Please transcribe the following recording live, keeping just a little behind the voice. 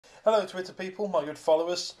Hello Twitter people, my good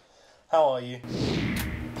followers. How are you?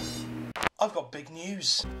 I've got big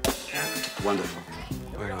news. Wonderful.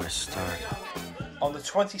 Where do I start? On the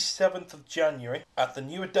 27th of January, at the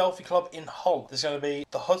New Adelphi Club in Hull, there's going to be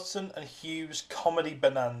the Hudson and Hughes Comedy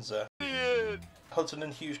Bonanza. Hudson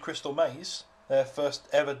and Hughes Crystal Maze, their first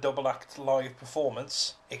ever double act live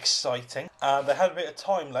performance. Exciting. And they had a bit of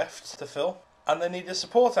time left to fill, and they need a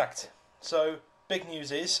support act. So, big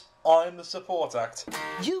news is, I'm the support act.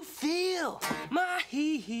 You feel my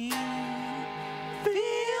heat.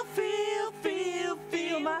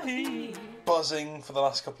 Feel my heat. Buzzing for the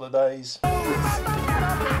last couple of days.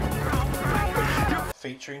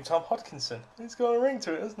 Featuring Thom Hodkinson. It's got a ring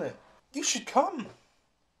to it, hasn't it? You should come.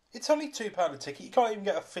 It's only £2 a ticket. You can't even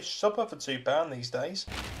get a fish supper for £2 these days.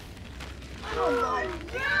 Oh my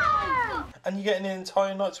God! And you're getting an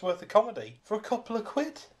entire night's worth of comedy for a couple of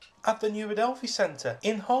quid at the New Adelphi Centre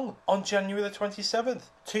in Hull on January the 27th,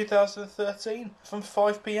 2013 from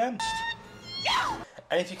 5 p.m.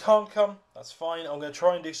 And if you can't come, that's fine. I'm going to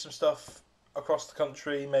try and do some stuff across the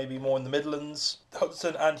country, maybe more in the Midlands.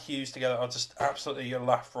 Hudson and Hughes together are just absolutely, you'll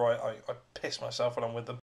laugh right. I piss myself when I'm with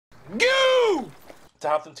them. Go! To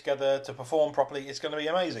have them together, to perform properly, it's going to be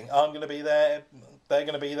amazing. I'm going to be there, they're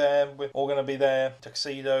going to be there, we're all going to be there,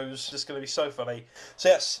 tuxedos. It's going to be so funny. So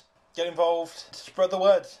yes, get involved, spread the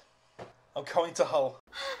word. I'm coming to Hull.